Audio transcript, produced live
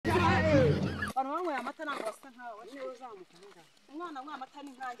abantu banywa amata ntabwo basa nkawe niwe uzamuka ngaho umwana anywa amata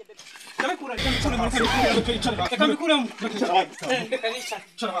ni nkanjye bebe ndabikura reka mbikuremo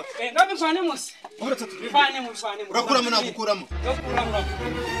ngabivane musi bivane urakuramo nagukuramo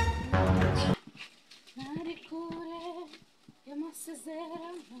nari kure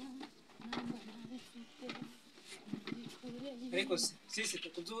y'amasezerano ariko sisi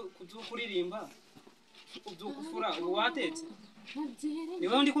kubyukuririmba ubyukufura ubu watetse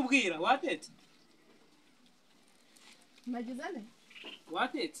niwe ndi kubwira watetse nagize ne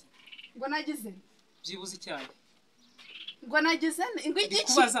watetse ngo nagize byibuze cyane ngo nagize ne ngo igiki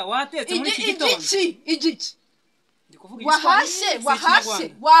kubaza watetse muri iki gitondo igiki ndikuvuga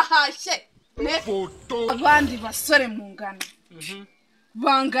wahashye abandi basore mu ngano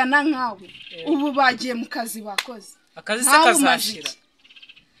bangana nkawe ubu bagiye mu kazi bakoze akazi se kazashira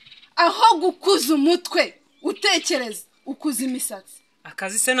aho gukuza umutwe utekereza ukuza imisatsi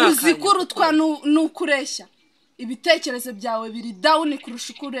akazi se nakanya uzikurutwa nukureshya ibitekerezo byawe biri down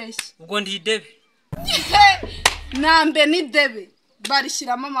kurusha ukureshya ubwo ndi debe nambe ni debe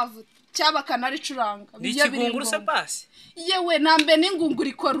barishyiramo amavuta cyaba kanaricuranga biyo biri se pasi yewe nambe n'ingunguru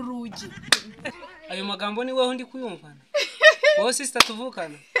ikora urugi ayo magambo ni weho ndi kuyumvana wowe sister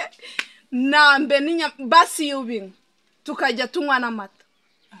tuvukana nambe ni basi yubinga tukajya tunywa n'amata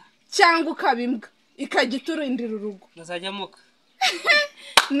cyangwa ukabimbwa ikajya turindira urugo nazajya muka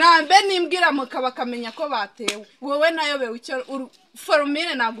nambe nimbwira muka bakamenya ko batewe wowe nayo bewe icyo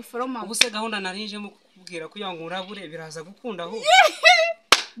formule naguforoma ubuse gahunda narinje mu kukubwira kugira ngo urabure biraza gukunda aho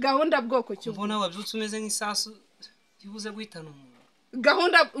gahunda bwoko cyo ubona wabyutse umeze nk'isasu yibuze guhitana umuntu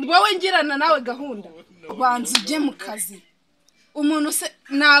gahunda wowe ngirana nawe gahunda banza ujye mu kazi umuntu se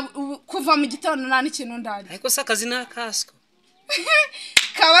kuva mu gitondo nta n'ikintu ndari ariko se akazi n'akasko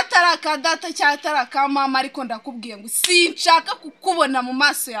kaba ataraka data cyangwa ataraka mama ariko ndakubwiye ngo sinshaka kukubona mu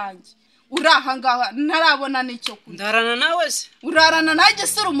maso yanjye uraha ngaha ntarabona n'icyo kurya ndarana nawe se urarana nanjye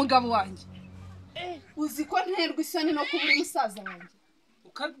se umugabo wanjye uzi ko nterwa isoni no kubura umusaza wanjye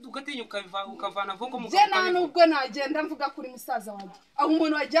ugatinyuka ukavana vuko mu je nta nubwo nagenda mvuga kuri musaza wanjye aho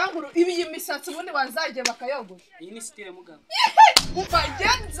umuntu wajyanguru iyi misatsi ubundi wanzagiye bakayogosha iyi ni style mugabo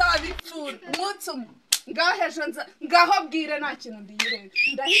ubagenza bipfura umunsi umwe ngaho ejo ngaho bwire nta kintu ndiyirebe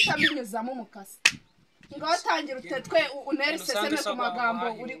ndahita binyuzamo umukasi ngaho tangira utetwe uneri seseme ku magambo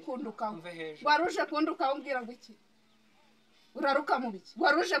uri kundukaho waruje kundukaho umbwira ngo iki uraruka mu biki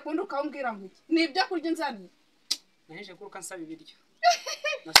waruje kundukaho umbwira ngo iki nibyo kurya inzaniye naheje kuruka nsaba ibiryo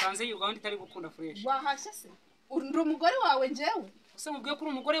nasanze iyo gahunda itari gukunda fresh wahashye se undi umugore wawe njewe use mubwiye ko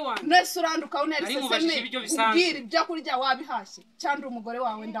umugore wanjye nese uranduka uneri seseme ubwira ibyo kurya wabihashye cyangwa umugore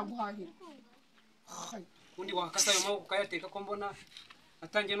wawe ndaguhahira undi wakasa ayo maboko ukayateka ko mbona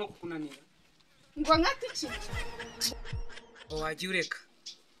atangiye no kukunanira ngo nkati iki wagiye ureka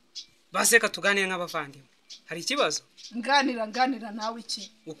baseka tuganire nk'abavandimwe hari ikibazo nganira nawe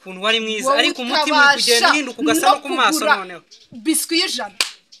iki ukuntu wari mwiza ariko umutima uri kugenda uhinduka ugasa no ku maso noneho biswi y'ijana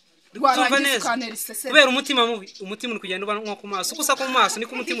kubera umutima mubi umutima uri kugenda uba nko ku maso gusa ku maso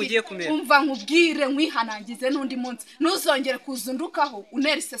niko umutima ugiye kumera umva nkubwire nkwihanangize n'undi munsi ntuzongere kuzundukaho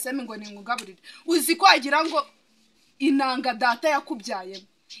uneri seseme ngo ningugaburire uzi ko wagira ngo inanga data yakubyayemo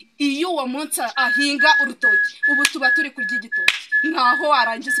iyo uwo munsi ahinga urutoki ubu tuba turi kurya igitoki ntaho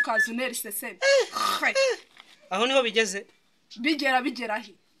warangiza ukaza uneri seseme aho niho bigeze bigera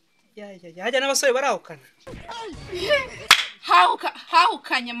he hajya n'abasore barahukana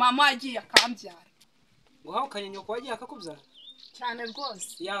hahukanye mama agiye akambyara ngo hahukanye nyoko wagiye akakubyara cyane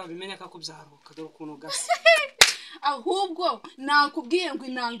rwose yaba bimenya akakubyara ukadora ukuntu gasa ahubwo nakubwiye ngo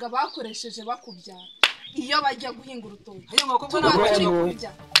inanga bakoresheje bakubyara iyo bajya guhinga urutoki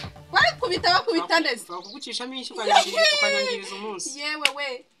bari kubita bakubita neza bakugucishamo inshyi ukanyangiriza umunsi yewe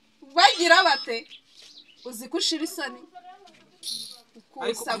we bagira bate uzi ko ushira isoni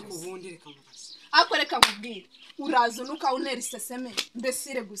ariko ubundi reka mubaze akoreka nkubwire uraza unuka uneri seseme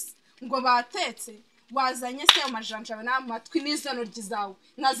mbesire gusa ngo batetse wazanye se amajanja n'amatwi n'izono ryizawe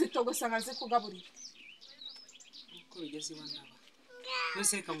nkazitogosa nkazikugaburira uko bigeze ibandaba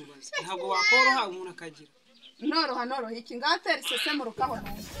wese reka mubaze ntabwo wakoroha umuntu akagira noroha iki ngatera seseme rukaho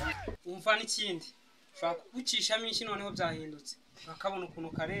umva n'ikindi ushaka kugucishamo inshyi noneho byahindutse akabona ukuntu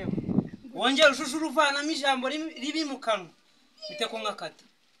kareba wongera ushushu uvanamo ijambo ribi mu kanwa bite ko nkakata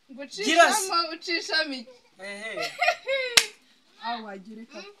ucishamo iki aho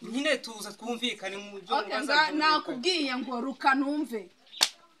wagireka nyine tuza twumvikane mu byo nakubwiye ngo rukanumve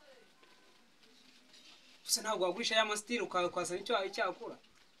gusa ntabwo wagurisha ya mastiri ukazana icyakura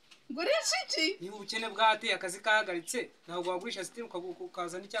ngurisha iki niba ubukene bwateye akazi kahagaritse ntabwo wagurisha stiri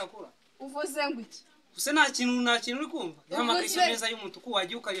ukazana icyakura uvuze ngo iki Use nta kintu uri kumva yahamagaye meza y'umutuku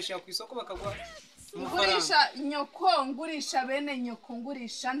wagiye ukarisha ku isoko bakagwa ngurisha nyoko ngurisha bene nyoko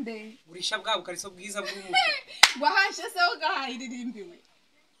ngurisha nde ngurisha bwa bukariso bwiza bw'umutuku wahashye se ugahayiririmbiwe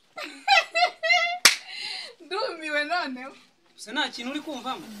ndumiwe noneho use nta kintu uri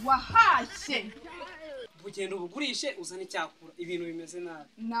kumva wahashye bugenda ubugurishe uzana icyakura ibintu bimeze nabi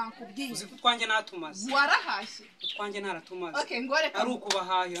nakubwiye uzi ko twanjye natumaze warahashye twanjye naratumaze okay ngoreka ari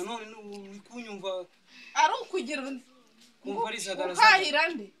ukubahahira none uri kunyumva ari ukugira kumva ari zagara ukahira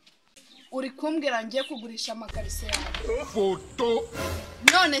nde uri kumbwira ngiye kugurisha amakariso yawe foto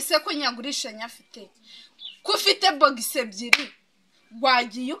none se ko nyagurisha nyafite ko ufite bogisi ebyiri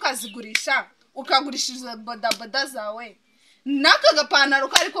wagiye ukazigurisha ukagurishije bodaboda zawe n'aka gapantaro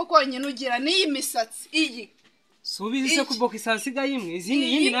kariko konyine ugira n'iyi misatsi iyi subize ku bogisi hasigaye imwe izindi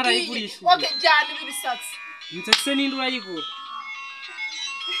yindi narayigurishije okay jyana ibi bisatsi imisatsi se ninde urayigura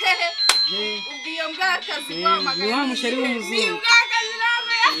ubwiyo mbwakazi wamagaye ni wa musheri w'umuzungu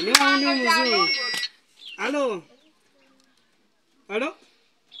ni wa wundi w'umuzungu alo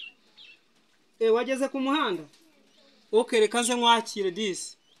wageze ku muhanda okay reka nze nkwakire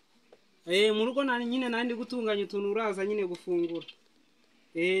disi mu rugo nari nyine nandi gutunganya utuntu uraza nyine gufungura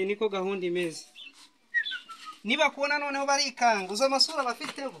niko gahunda imeze niba kubona noneho barikanga uzo amasura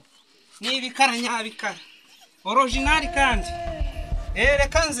bafiteho ni ibikara nyabikara original kandi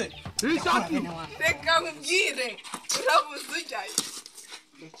reka nze reka nkubwire urabuze ujyayo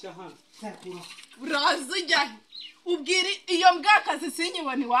uraza ujyayo ubwire iyo mbwakazi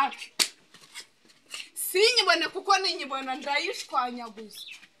sinyibone iwacu sinyibone kuko ninyibona ndayishwanyaguza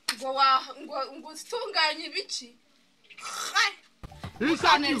ngo utunganye ibiki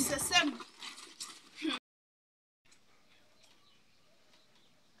ukanerisesemo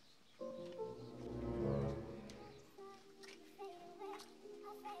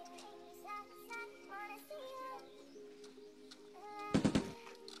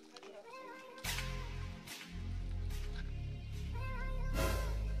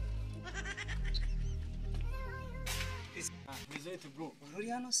Mizete bro. uri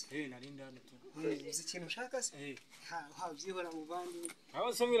hano se Narinda hano tu. uzi ikintu ushaka se wabyihora mu bandi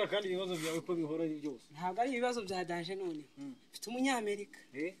Abasomera kandi ibibazo byawe ko bihora ari byose. ntabwo ari ibibazo bya daje none mfite umunyamerika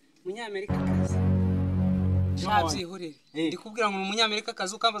umunyamerika kazi shabyihorere ndi kubwira ngo umunyamerika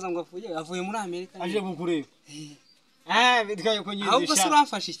kazi ukambaza ngo avuye muri Amerika Aje kukureba. Bitwaye ko nyizisha. ahubwo se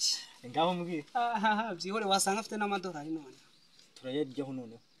uramfasha iki Ngaho mbwira. byihore wasanga afite n'amadolari none Turayaryaho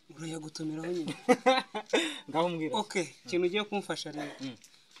none. urayagutumiraho nyine Ngaho mbwira. okay ikintu ugiye kumfasha rero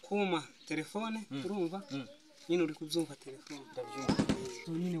kuma telefone urumva nyine uri kubyumva telefone Ndabyumva.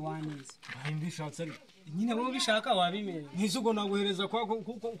 nyine wanize Mbishatse ari. nyine wowe bishaka wabimenya Nisugo naguhereza ko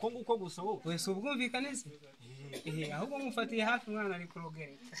gusa wowe. wese ubwumvikane se ahubwo mufatiye hafi mwana ari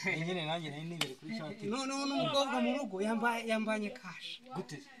kurogera Nyine nanjye nari nibere kuri shati. noneho n'umukobwa mu rugo yambanye kashi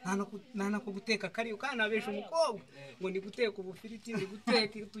Gute? nta ko guteka kariyo kandi abesha umukobwa ngo ndi guteka ubufiriti ndi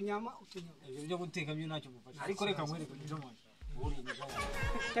guteka utunyama Ibyo byo guteka byo ntacyo gufasha. Ariko reka nkwereke ibyo manje.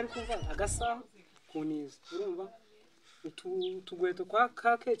 cyari kuva agasaha kuniza urumva utugweto kwa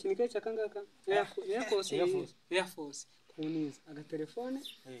kake ni keke akangaka Air Force kuniza agatelefone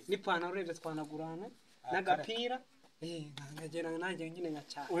n'ipantaro rero twanagurana n'agapira nkagera nanjye nyine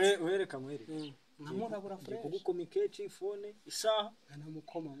nyacyane wereka nkwereke nkamurabura fresh kugukoma ikeci phone isaha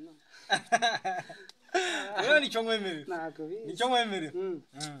anamukoma mwa nicyo nkwemerera ntago bizi nicyo nkwemerera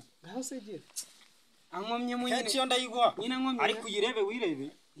ngaho se gira ankomye mu keci yo ndayiguha nyine nkomye ariko uyirebe wirebe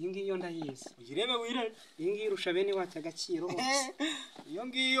iyi ngiyo ndayizi uyirebe wirebe iyi ngiyo irusha bene wacu agaciro iyo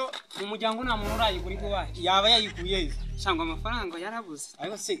ngiyo mu muryango nta muntu urayigura iwacu yaba yayikuye cyangwa amafaranga yarabuze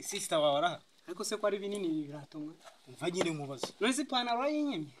ariko se sister wawe araha ariko se ko ari binini biratumwa umva nyine mubaze none se ipantaro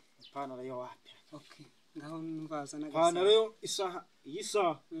yinyimye ipantaro yo wapi okay ngaho mvaza na ipantaro yo isaha iyi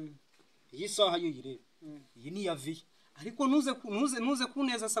saha yo yirebe iyi ni ya vi ariko nuze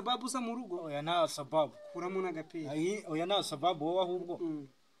kuneza sababu za mu rugo oya nta sababu kuramo n'agapira oya nta sababu wowe ahubwo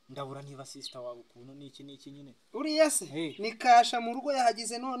ndabura niba sister wawe ukuntu niki nyine uriya se ni kasha mu rugo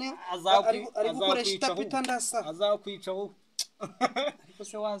yahagize none ari gukoresha itapita ndasa azakwica wowe ariko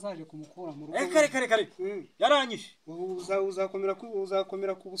se wazaje kumukura mu rugo kare yaranyishe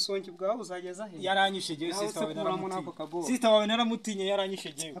uzakomera ku busongi bwawe uzageza he yaranyishe je sister wawe naramutinye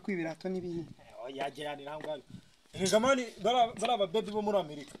yaranyishe je akwibirato n'ibindi yageranira ngayo Hegamani baraba baby bo muri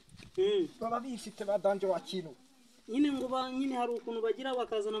Amerika baba bifite badanje wa kintu nyine ngo nyine hari ukuntu bagira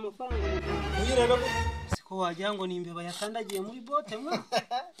bakazana amafaranga uyireba siko wagira ngo ni imbeba yakandagiye muri bote mwa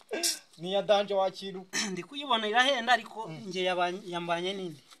ni ya danje wa kintu ndi kuyibona irahenda ariko nge yambanye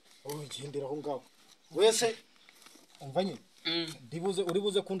ninde ugendera aho ngaho wese umva nyine ndibuze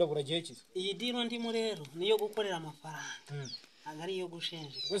uribuze kundabura gihe kiza iyi diro ndimo rero niyo gukorera amafaranga agari yo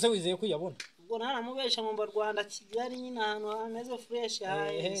gushenje wese wizeye kuyabona ubwo naramubesha mu Rwanda Kigali nyine ahantu hameze fresh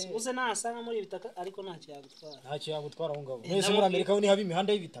haye uze nasanga muri ibitaka ariko ntacyo yagutwara aho ngabo mwese muri Amerika ho ni haba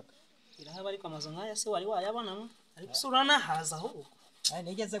imihanda y'ibitaka irahaba ariko amazu nkaya se wari wayabonamo ariko sura nahaza aho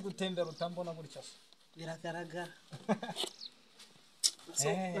nigeze gutembera utambona gutya biragaragara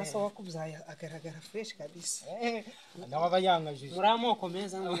so wakubyaye agaragara fresh kabisa nawe abayankajije muri amoko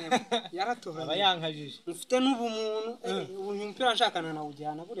meza yaratuha abayankajije ufite n'ubumuntu ubu mpira nshakana na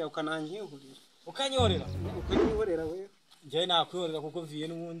ujyana buriya ukananyihurira ukanyihorera we njye nakwihorera kuko viye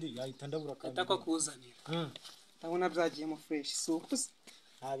n'ubundi yahita ndabura kandi atako kuzanira ndabona byagiye mu fresh sukuze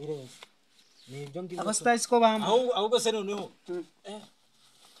ntabirenze nibyo ngizo abastars ko bamba ahubwo se noneho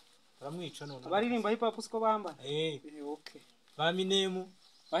baramwica none abaririmba hip hop ko bamba okay ba minemu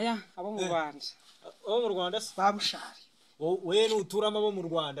aya abo mu Rwanda abo mu Rwanda se babushari we n'uturama abo mu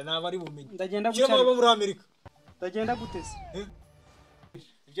Rwanda nabari bumenye ndagenda guca abo muri Amerika ndagenda gutese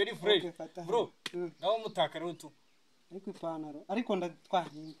ibyo ni fresh bro nawo mutakare utu ariko ipantaro ariko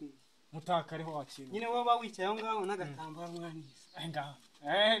ndatwahindwe mutakareho wakintu nyine wowe wicaye aho ngaho n'agatambaro mwanise ngaho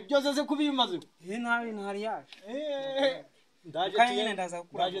byose se kubimaze ntari yaje ndaje ndaza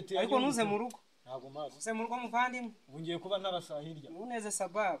gukura ariko nuze mu rugo ntago mazi uze mu rugo muvandimwe ungiye kuba ntarasa hirya nuneze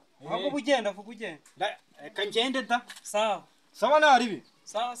sababu ahubwo bugenda vuga ugenda reka ngende da sawa naribi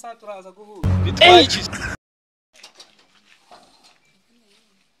sawa turaza guhura bitwaye iki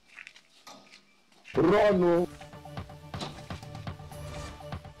Rono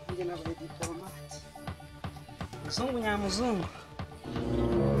njye nabaye diplomate muzungu nyamuzungu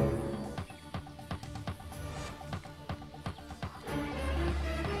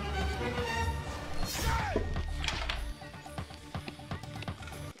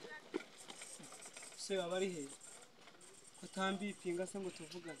se abari he kutambipinga se ngo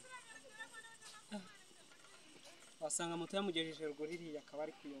tuvugane wasanga moto yamugejeje ruguririye akaba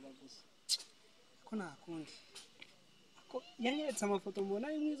ari kuyoba gusa ko nakundi ko yanyeretse amafoto mbona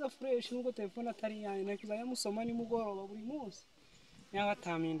ari mwiza fresh nubwo telefone atari yanjye nakiza yamusoma ni mugoroba buri munsi yaba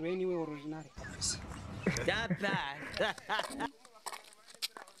ataminduye niwe original kabisa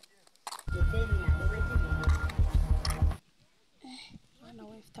Mana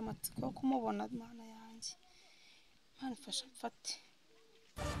we mfite amatsiko yo kumubona mana yanjye Mana mfasha mfate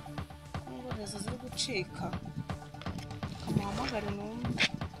ingoreza ziri gucika kamuhamagare numve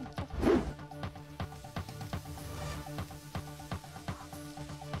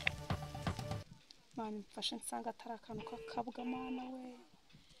Mana mfashe nsanga atari akantu kakabwa mana we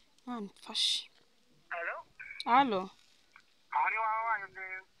Mana mfashe Allo Ari wawanye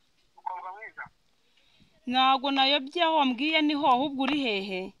ukobwa mwiza Nago nayobye aho wambwiye niho ahubwo uri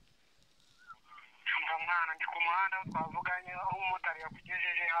hehe mwana ndi ku muhanda twavuganye aho umumotari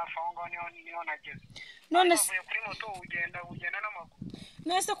yakugejeje hafi aho ngaho niho nageze none kuri moto ugenda n'amaguru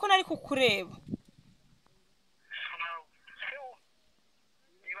nese ko nari kukureba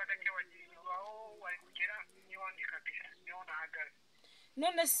niba dake wagiye aho wari kugera niho ndi kabisa niho nahagaze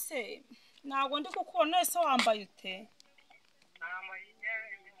none se nago ndi kukubona nese wambaye ute nambaye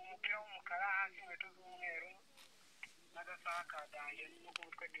umupira w'umukara hasi inkweto z'umweru n'agasaha ka danje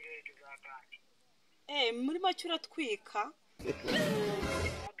n'ukubutwe direde za danje muri make uratwika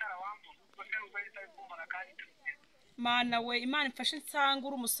Mana we Imana ifashe nsanga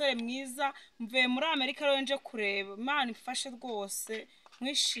uri umusore mwiza mvuye muri Amerika rero nje kureba Imana ifashe rwose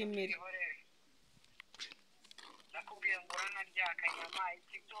mwishimire nakubwiye ngo uranaryaka nyama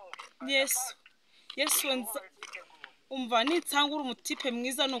iki byose Yesu umva nitsanga uri umutipe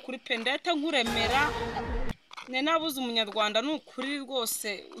mwiza no kuri pendete nkuremera nabuze umunyarwanda n'ukuri rwose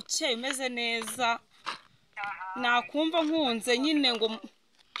ukeye umeze neza nakumva nkunze nyine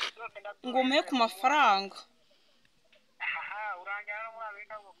ngo muhe ku mafaranga urangira muri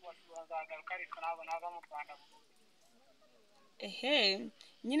Amerika ngo kubazagaruka ariko nabo naza mu Rwanda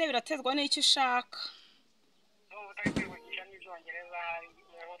nyine biratezwa n'icyo ushaka utarikivugisha n'ibyongereza hari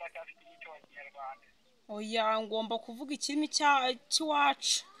wewe udafite icyo Kinyarwanda oya ngomba kuvuga ikirimi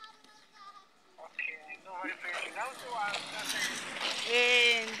cy'iwacu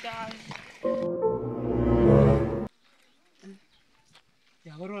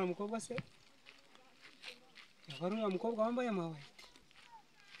yabarura mukobwa se yabarura mukobwa wambaye amawete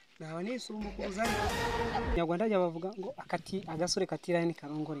naba nisumba kuzana nyarwanda ajya bavuga ngo agasore katira ni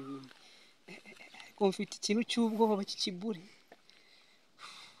karongore nyine ariko mfite ikintu cy'ubwoba cy'ikiburi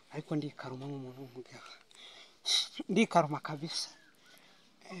ariko ndikaruma nk'umuntu w'umugabo ndikaruma kabisa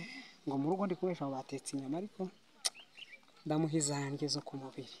ngo mu rugo ndikoresha batetse inyama ariko ndamuhizange zo ku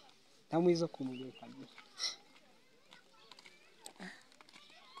mubiri ndamuhizo ku mubiri kabisa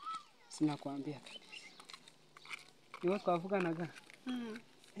sinakwambia kabisa. Niwe twavuganaga.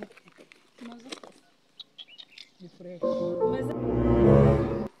 Ni fresh.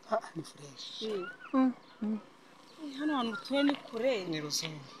 Ni fresh. Hano hantu tuwe ni kure. Ni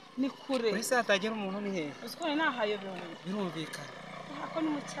Rusumo. Ni kure. Ese hatagera umuntu ni hehe? Uzikone nahayobewe. Birumvikana. Ako ni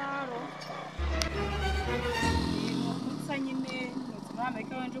mu cyaro. Mutsa nyine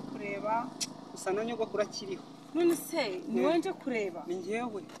murameric wanje kureba. Usa no nyogokuru akiriho. None se ni wanje kureba? Ni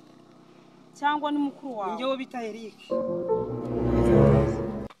njyewe. Cyangwa ni mukuru wawe? Ni njyewe bita Eric.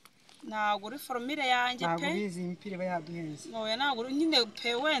 Ntabwo uri formire yanjye pe. Ntabwo bizi imipira ba yaduhenze. Oya ntabwo nyine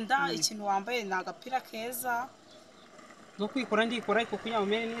pe wenda ikintu wambaye ni agapira keza. No kwikora ndikora ariko kugira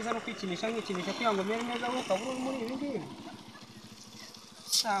umere neza no kwikinisha nkikinisha kugira ngo umere neza wo kaburu muri ibi ngibi.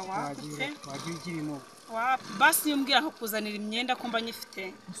 Sawa pe. Wagiye ugirimo. Basi yumbwira ko kuzanira imyenda ko mba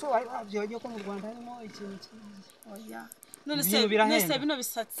nyifite. So wari wabyoye ko mu Rwanda harimo ikintu kinini. Oya. None se bino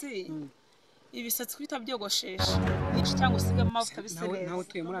bisatsi. Ibisatsi kwita byogoshesha. Iki cyangwa usiga amavuta bisereza. Nawe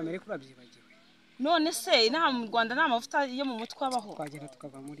tuye muri Amerika urabyibagiwe. None se inaha mu Rwanda nta mavuta yo mu mutwe abaho. Twagera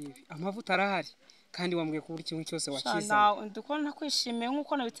tukava muri ibi. Amavuta arahari kandi wambwiye ko buri kimwe cyose wakiza. Nawe ndukona nakwishimiye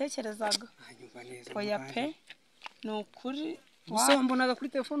nkuko nabitekerezaga. Anyumva neza. Oya pe. Nukuri. Gusa mbonaga kuri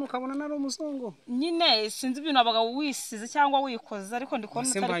telefone ukabona nari umuzungu. Nyine sinzi ibintu abaga wisize cyangwa wikoza ariko ndikona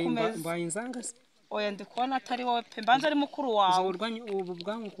utari kumeza. Mbaye inzanga se. Oya ndikona atari wowe pe mbanza ari mukuru wawe. Ubu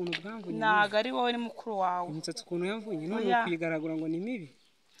bwangu ukuntu bwamvunye. Naga ari wowe ni mukuru wawe. Imisatsi ukuntu yamvunye none kwigaragura ngo ni mibi.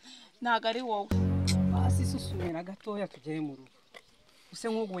 Naga ari wowe. Basi susumira gatoya tugere mu rugo. Use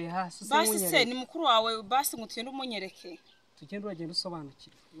nkuguye hasi use munyereke. Basi se ni mukuru wawe basi ngutende umunyereke. Tugende uragenda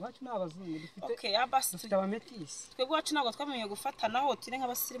usobanukirwa. Iwacu n'abazungu dufite. Okay, basi dufite abametisi. Twebwe wacu ntabwo twamenye gufatanaho tire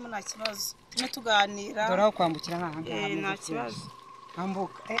nk'abasirimu nta kibazo. Tume tuganira. Dore aho kwambukira nta nta kibazo.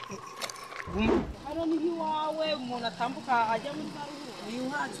 Ambuka. Hano ni iwawe umuntu atambuka ajya muri Zaruhura.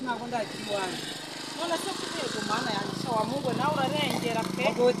 Uyu wacu ntabwo ndakiri iwanyu. None se kugego mana yanjye wa Mungu nawe urarengera pe.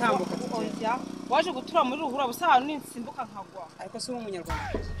 Ubwo we tambuka tujya. Waje gutura muri Ruhura busa hano ninsimbuka nkagwa. Ariko si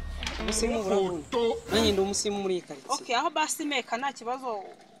umunyarwanda. Musimu burabona. Nanjye ndi umusimu muri ikaritsiye. Okay, aho basi meka nta kibazo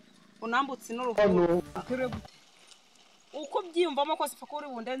unambutse n'uruhurura. Ukere gute? Uko byiyumvamo ko sifa ko uri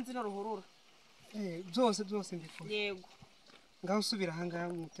bundenzi n'uruhurura. Byose mbikora. Yego. Ngaho usubira hanga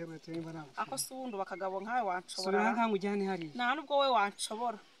mu mutero nimba nawe. Ako subundi bakagabo nkawe wanshobora. Subira hanga ngujyane hari. Nta nubwo we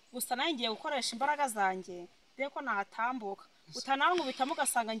wanshobora. Gusa naye ngiye gukoresha imbaraga zanjye. Deko ko nahatambuka. Utanawe ngubitamo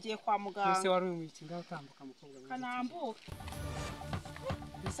gasanga ngiye kwa muganga. Ese wari uri iki ngaho utambuka mukobwa. Kanambuka.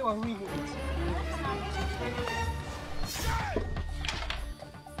 Ese wari uri iki?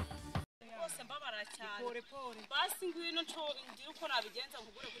 Bose mbabara cyane. Basi ngwino nco ngira uko nabigenza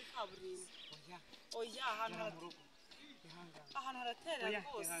nkugure kuri kaburimbo. Oya hano haratera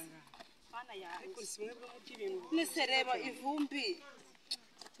rwose. Bana yawe. Ariko simwe bwo mukibintu. Nese reba ivumbi.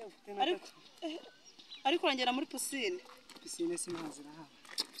 Ariko urangera muri pisine. Pisine simanzira ha.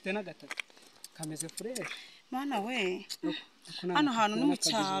 Ufite n'agatatu. Kameze fresh. Mana we. Hano hantu ni mu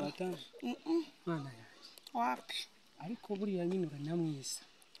cyaro. Mana yawe. Wapi. Ariko buriya nyine uranamwiza.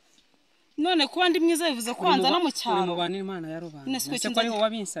 None kuba ndi mwiza bivuze ko wanza no mu cyaro. Mu bana Imana yarubana. Ese ko ari wowe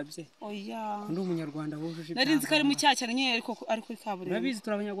wabinsabye. Oya. Ndi umunyarwanda wujuje. Nari nzi ko ari mu cyacyane nyine ariko kuri kaburimbo. Urabizi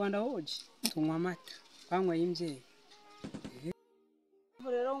turi abanyarwanda hoje. Tunywa amata. Banyweye imbyeye.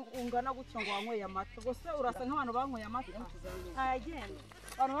 Rero ungana gutyo ngo wanyweye amata. Gose urasa nk'abantu banyweye amata. Ntayagenda.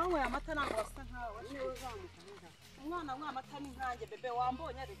 Abantu banyweye amata ntabwo basa nkawe. Umwana mwa amata ni nkanjye bebe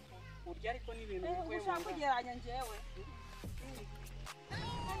wambonye ariko. Urya ariko ni ibintu bikwe. Ushaka kugeranya njewe.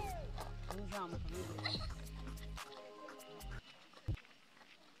 Uzamuka n'ibyo.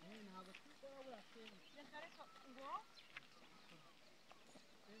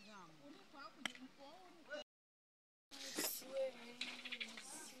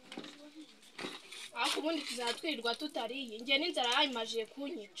 Ako ubundi tuzatwirirwa tutariye njye n'inzara yayimajiye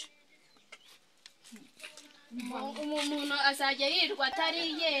kunyica. Umuntu azajya yirirwa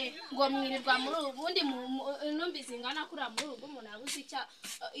atariye ngo mwirirwa muri ubundi numbizi ingana kuri muri ubu umuntu abuze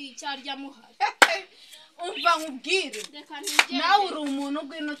icyo arya muhari. Umva nkubwire. Nawe uri umuntu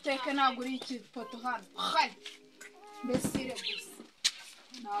gwino teke ntabwo uri ikipoto hano. Mbesire gusa.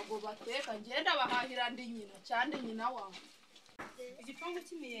 Ntabwo bateka ngenda bahahira ndi nyina cyane nyina wawe. Igipangu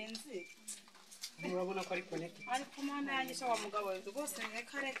cy'imiyenzi. Urabona ko ari connect. Ariko mana yanjye wa mugabo we rwose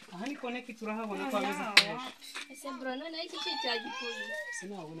reka reka. Aha ni connect turahabona ko ameze fresh. Ese bro none iki cyagikuye.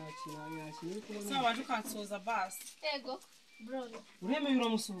 Sinabona kintu yakini kubona. Sabaje kansoza basi. Ego. uremeye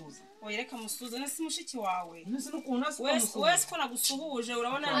uramusuhuza oya reka musuhuze nasi mushiki wawe nese n'ukuntu asa wese ko nagusuhuje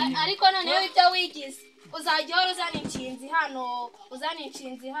urabona ariko noneho ibyo wigize uzajya uhora uzana inshinzi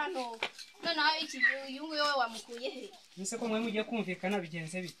hano noneho uyu nguyu we wamukuye he nese ko mwe mugiye kumvikana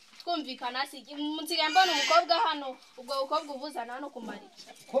bigenze bite twumvikana nsigaye mbona umukobwa hano ubwo bukobwa ubuzana hano kumara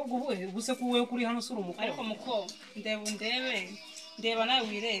kobwa ubuse ko wewe kuri hano sura umukobwa ariko muko ndeba nawe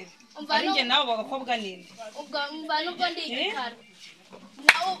wirebe ari njye nawe bagakobwa ninde ubwo mba nubwo ndi igikara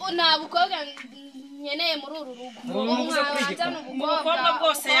nta bukobwa nkeneye muri uru rugo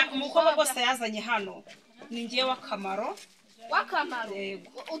umukobwa bwose yazanye hano ni ngiye w'akamaro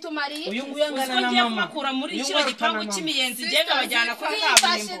utumariye uyu nguyu angana na ngiye kumakura muri kino gipangu cy'imiyenzi ngiye nkabajyana kuri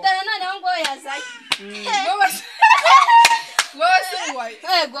kaburimbo dore noneho ngo yazaye wose wayi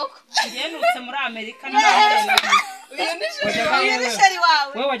yego ngiye nutse muri Amerika uyu ni sheri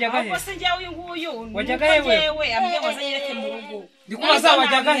wawe wewe wajyaga he ahubwo se njyewe uyu nguyu wajyaga he wewe ambye wazanyereke mu rugo ndikubaza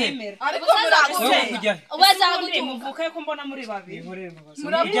wajyaga he ariko wewe kujya he ubazagutuka muvuka yuko mbona muri babiri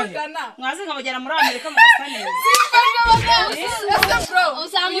muravugana mwazi nkabagera muri Amerika mugasa neza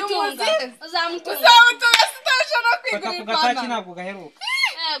uzamutunga sitasha no kwigura ipantaro ntabwo gaheruka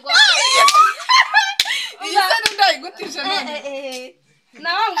yego iyi se ndayigutije none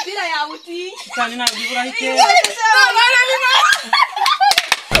nawe umupira yawe uti cyane ntabwo ibura hite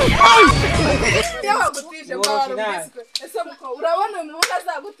yagutije barubiswe ese muko urabona umuntu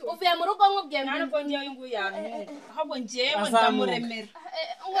azagutuza uvuye mu rugo nkubwiye ngo ntabwo ngiye uyu nguyu yantu ahubwo ngiyewe ndamuremera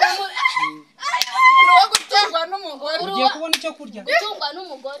uwo gutungwa n'umugore ugiye kubona icyo kurya gutungwa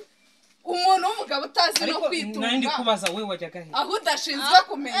n'umugore umuntu w'umugabo utazi no kwitunga nari ndi kubaza wewe wajyaga he aho udashinzwe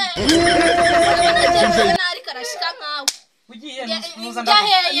kumenya ariko arashika nkawe ugiye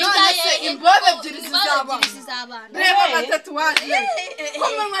imbode ebyiri zizabana reba amatatuwaje ko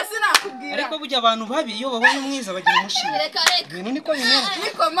mama sinakubwira ariko burya abantu babi iyo babonye umwiza bagira umushinga reka ibintu niko bimera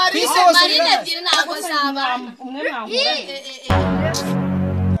niko marine ebyiri ntabwo zabana umwe mwahura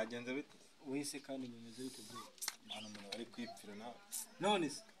yagenze bite wese kandi bimeze bite bro mwana umuntu ari kwipfira nawe none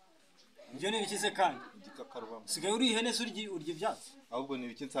se ibyo ni bikize kandi igikakarubamo sigaye uri ihene se urya ibyatsi ahubwo ni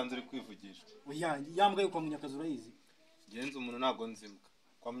ibiki nsanze uri kwivugisha oya yambwaye kwa Munyakazi urayizi genza umuntu ntago nzimbwa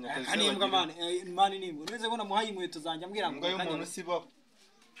kwa Munyakazi kandi imbwa mani nimbwa neze ko namuhaye inkweto zanjye ambwira ngo imbwa y'umuntu sibaho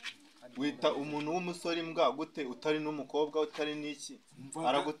wita umuntu w'umusore imbwa gute utari n'umukobwa utari n'iki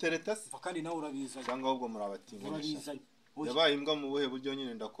aragutereta se kandi nawe urabiza cyangwa ahubwo muri abatinganisha urabiza yabaye imbwa mu buhe buryo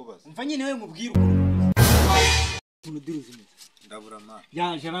nyine ndakubaza umva nyine we mubwira ukuntu diruzi ndabura ma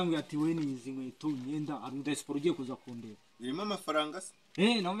yaje arambwira ati we nizi inkweto imyenda ari Diyesipora ugiye kuza kundeba birimo amafaranga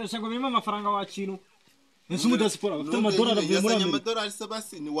se namvise ngo birimo amafaranga wa kintu ese Diyesipora afite amadolari avuye muri Amerika amadolari se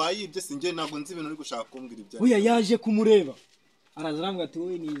basi ni wayibye se ngiye ntabwo nzi ibintu uri gushaka kumbwira ibyo oya yaje kumureba araza arambwira ati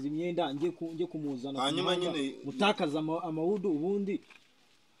we nizi imyenda ngiye kumuzana hanyuma nyine mutakaza amawudu ubundi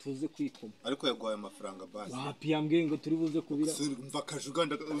tuze kwikoma ariko yaguhaye amafaranga basi wapi yambwiye ngo turi buze kubira mva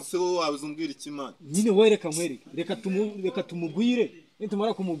kajuganda se wowe wabuze umbwira ikimana nyine wereka nkwereke reka tumugwire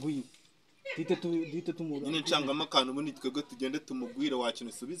nitumara kumugwira dite tumura nyine ncangamo akantu ubundi twebwe tugende tumugwire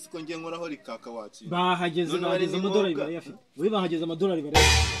wakintu usubize ko ngiye nkoraho rikaka wakintu bahageze amadolari barayafite we bahageze amadolari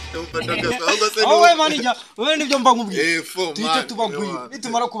barayafite aho we manijya we nibyo mba nkubwiye dite tubagwire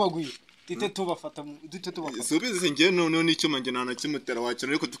nitumara kubagwira dite tubafata subize ngiye noneho n'icyuma nge nta nakimutera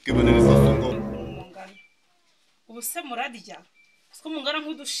wakintu ariko tukibonera isoso ngo ubu se muradya siko mungana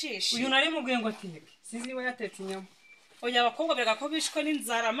nk'udushishi uyu nari mubwiye ngo ateke sinzi niba yatetse inyama oya abakobwa bega ko bishwe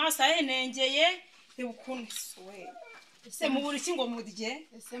n'inzara amaso ahenengeye ukuntu we ese mubura iki ngo murye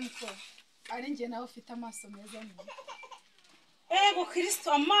ese muko ari njye nawe ufite amaso meza neza ego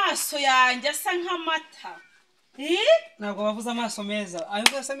Kristo amaso yanjye asa nk'amata ntabwo bavuze amaso meza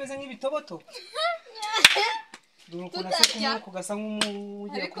ahubwo asa meza nk'ibitoboto tutarya kugasa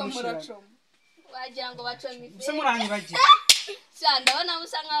nk'umugiye kumushira wagira ngo bacome ife se muranyi bagiye ndabona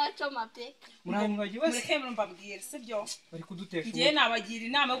musa nk'abacoma pe muranyi bagiye wese mureke mbabwire sibyo bari kudutesha ngiye nabagira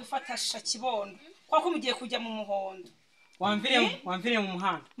inama yo gufata shakibona kwako mugiye kujya mu muhondo wamvire mu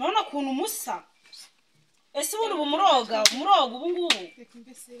muhanda none kuntu musa ese ubu umuroga ubu ngubu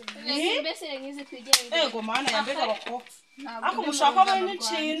mbese ngize twigenge ego mana yambega abakobwa ako mushaka ko bari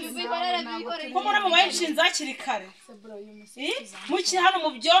n'inshinzi ko muri mu bayinshinzi hakiri kare muki hano mu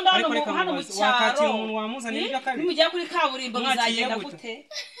byondo hano mu cyaro nimujya kuri kaburimbo muzagenda gute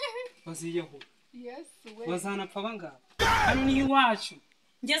baziyeho bazanapfa bangaba hano ni iwacu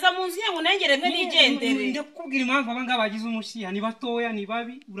ngeza mu nzu ye ngo nengere mwe nigendere ndakubwira impamvu abangaba bagize umushiya ni batoya ni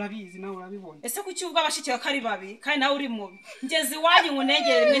babi urabizi nawe urabibona ese kuki ubwo abashiki ko ari babi kandi nawe uri mubi ngeze iwanyu ngo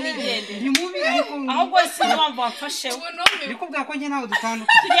nengere mwe nigendere ni mubi ariko ahubwo si impamvu wamfashe ndikubwira ko njye nawe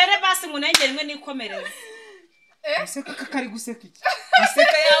dutandukanye tugere basi ngo nengere mwe nikomereze Aseka kakari guseka iki?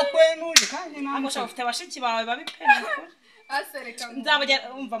 Aseka yakwenuje kandi ntabwo ushaka ufite bashiki bawe babipena asereka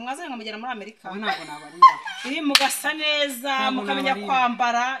nzabagera umva mwazanye nkamugera muri Amerika ntabwo nabarira mugasa neza mukamenya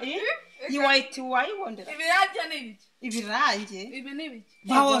kwambara iyi white wayibondera ibiranje n'ibiki ibirange ibi n'ibiki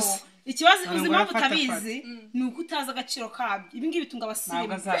bawose ikibazo ubuzima butabizi ni uko utazi agaciro kabyo ibi ngibi bitunga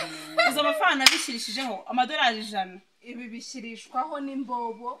abasirimu uzo amafaranga bishirishijeho amadolari 100 ibi bishyirishwaho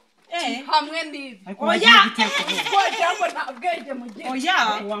n'imbobo hamwe n'ibi oya twajyamo nta bwenge mu gihe oya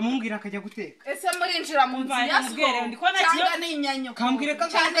wamubwira akajya guteka ese murinjira mu nzu ya so cyangwa n'inyanyoko kambwire ko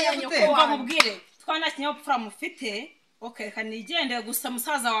akajya guteka mubwire twana kinyabupfura mufite reka nigendere gusa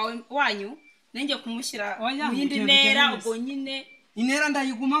musaza wawe wanyu nenge kumushyira mu yindi ntera ubwo nyine intera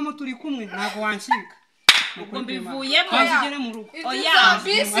ndayigumamo turi kumwe ntabwo wanshinga ubwo mbivuyemo kazigere mu rugo oya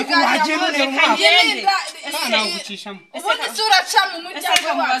nagucishamo ubundi zuraca mu muryango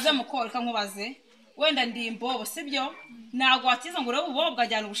mubaze mukora nkubaze wenda ndi imbobo sibyo ntabwo watiza ngo urebe ubobo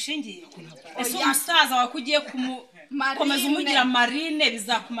bwajyana ubushingiye ese umusaza wawe kugiye komeza umugira marine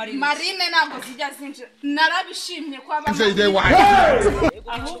bizakumarira marine ntabwo zijya zinjira narabishimye ko aba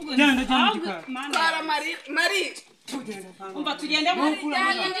ahubwo para mari umva tugende mu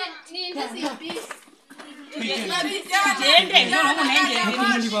ninde zibisi tugende n'ubu nengere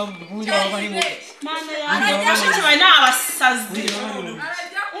ubundi baba barimo mana yanjye bashiki bawe n'abasazi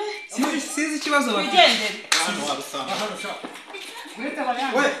sizi ikibazo tugendere hano warusanga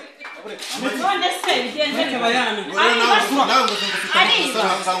none se bigendere bayani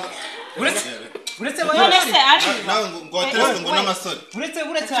uretse none se ari nawe ngo wateretse ngo n'amasore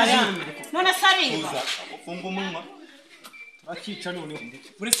uretse ayami none se ari funga umunwa akica none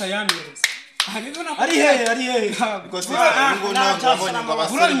uretse ayami ari hehe because ngo nabonye ngo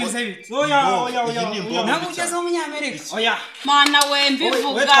abasore uranyuze bite oya ntabwo ugeze mu Munyamerika oya mana wembi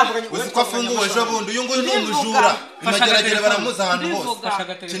vuga uzi ko afunguwe ejo bundi uyu nguyu ni umujura imageragere baramuza ahantu hose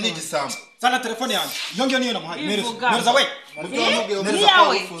iki ni igisambo sana telefone yanjye iyo ngiyo niyo namuhaye mereza we mubyo wamubwiye ni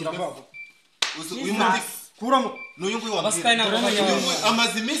yawe uyu muti kuramo n'uyu nguyu wambwiye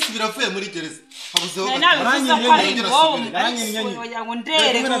amaze iminsi biravuye muri gereza habuzeho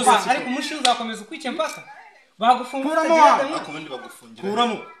ariko umushi uzakomeza ukwice mpaka bagufungura akubundi bagufungira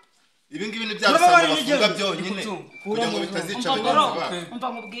kuramo ibi ngibi ni byasaba bafunga byonyine kugira ngo bitazica bagenzi babo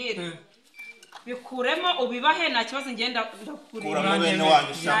umva mubwire bikuremo ubibahe nta kibazo ngenda kuramo bene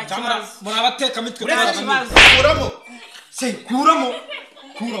wanyu cyangwa murabateka mitwe kuramo se kuramo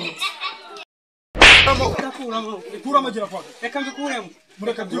kuramo gira kwa reka mbikuremo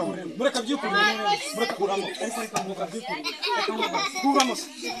mureka byukuremo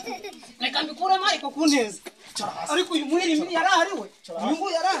reka mbikuremo ariko kunteza ariko uyu mwiri yarahari we uyu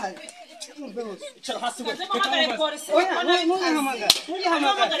nguyu yarahari cara hasi we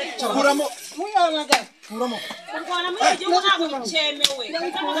kuramo kurwana muri iki gihugu ntabwo bikemewe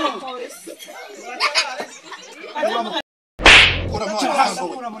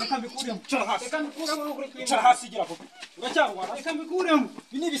cara hasi gira kwa uracyarwana reka mbikuremo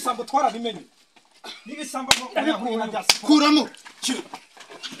ni ibisambo twarabimenye n'ibisambo kuramo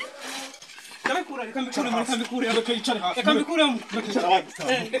reka mbikuremo reka yicare hasi reka mbikuremo reka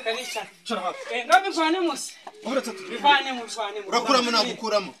nicare ngabivane musi bivanemo urakuramo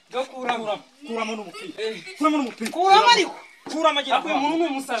nagukuramo kuramo n'umupira kuramo ariko kuramo agira uyu muntu ni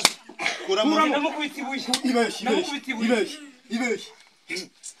umusazi kuramo ndamukubita ibuye ibeshye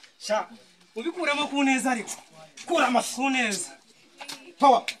sha ubikuremo ku neza ariko kuramo ku neza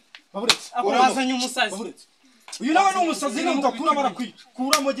power baburetse ako bazanye umusazi uyu nawe ni umusazi ni mudakuramo arakwica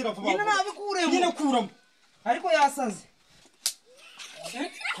kuramo gira vuba nyine nabikuremo nyine kuramo ariko yasaze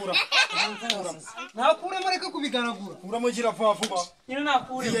nakuremo reka kubigaragura kuramo gira vuba nyine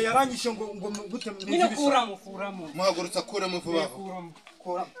nakuremo yaranyishe ngo gute nyine kuramo muhagurutsa kuramo vuba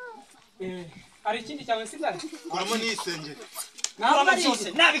kuramo hari ikindi cyawe nsigaye kuramo n'isengeri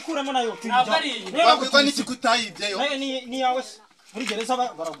nabikuramo nayo wabwirwa n'iki kutayibyeyo nayo ni yawe muri gereza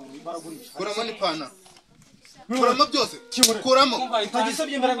baragurisha kuramo n'ipantaro kuramo byose kuramo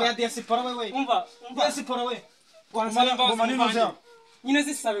utagisabye imbaraga ya Diyesipora we Diyesipora we ngoma nino nyine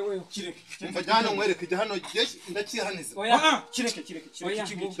zisabe wewe umva jyana nkwereke ijya hano ndakihaniza kireke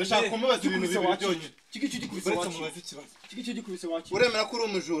ndashaka kumubaza ibintu bibiri byonyine kiki gikubise wakira uremera ko uri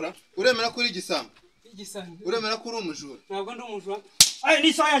umujura uremera ko uri igisambo igisambo uremera ko uri umujura ntabwo ndi umujura ni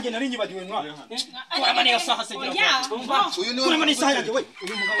isaha yanjye nari nyibagiwe mwa kurama niyo saha se gira uyu ni kurama ni isaha yanjye we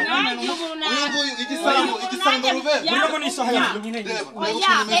uyu nguyu igisambo rube kurama ni isaha yanjye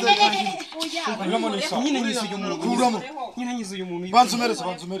kurama ni isaha nyine nyisuye umuntu kuramo nyine nyisuye umuntu banzumereze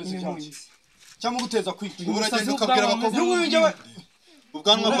cyangwa guteza kwica uragenda ukabwira abakobwa n'uyu njyewe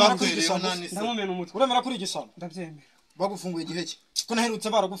ubwanwa bwakwereyeho nanise ndamumena umutwe uremera kuri igisambo ndabyemera bagufunguye igihe ki ko naherutse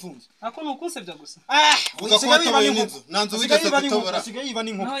baragufunze ako nukunsebya gusa uvuga ko watoboye n'inzu nanzu wigeze gutobora asigaye yiba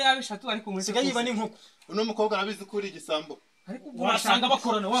n'inkoko naho yabishatu ariko muri asigaye yiba n'inkoko uno mukobwa arabizi ko uri igisambo wasanga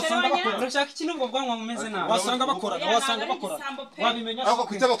bakorana urashaka iki nubwo bwanwa mumeze nabi wasanga bakorana wabimenya ahubwo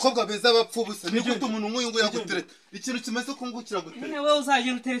kuki abakobwa beza bapfa ubusa ni gute umuntu nk'uyu nguyu yagutereta ikintu kimeze ko ngukira gutereta nyine wewe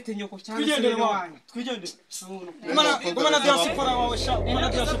uzagenda uterete nyoko cyangwa se twigendere wanyu wanyu twigendere gumana Diyesipora wawe sha gumana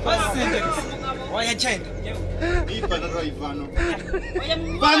Diyesipora wayagenda ipantaro ayivano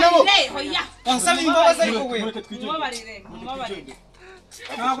wansaba imbabazi ariko wewe mureke twigendere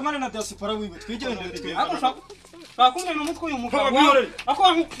nagumane na Diyesipora wiwe twigendere bakumena umutwe uyu mugabo ako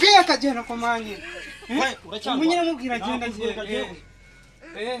bamubwiye akagenda ko manye umunyine mubwira agenda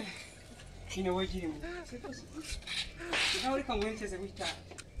nyine wowe girimo nawe reka ngwerekeze witaha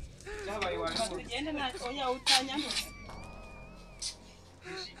byabaye waje tugende ntacyo oya utanyanduza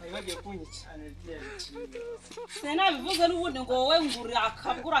bagiye kunyica sinabivuze n'ubundi ngo wowe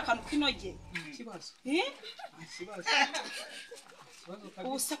ngura akantu k'inoge ikibazo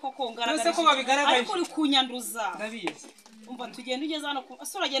ubuse koko ngaragara ubuse ko babigaragaje ariko uri kunyanduza ndabizi umva tugende ugeze hano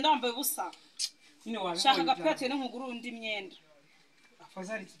ase uragenda wambaye ubusa nyine waje shaka agapira tene nkugura undi myenda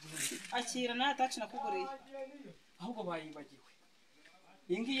afazari kigiye akira nawe ataci nakuguriye ahubwo bayibagiwe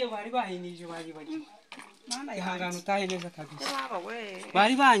iyi ngiyi bari bahinije bayibagiwe ihangana utahe neza kabisa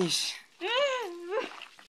bari banyishe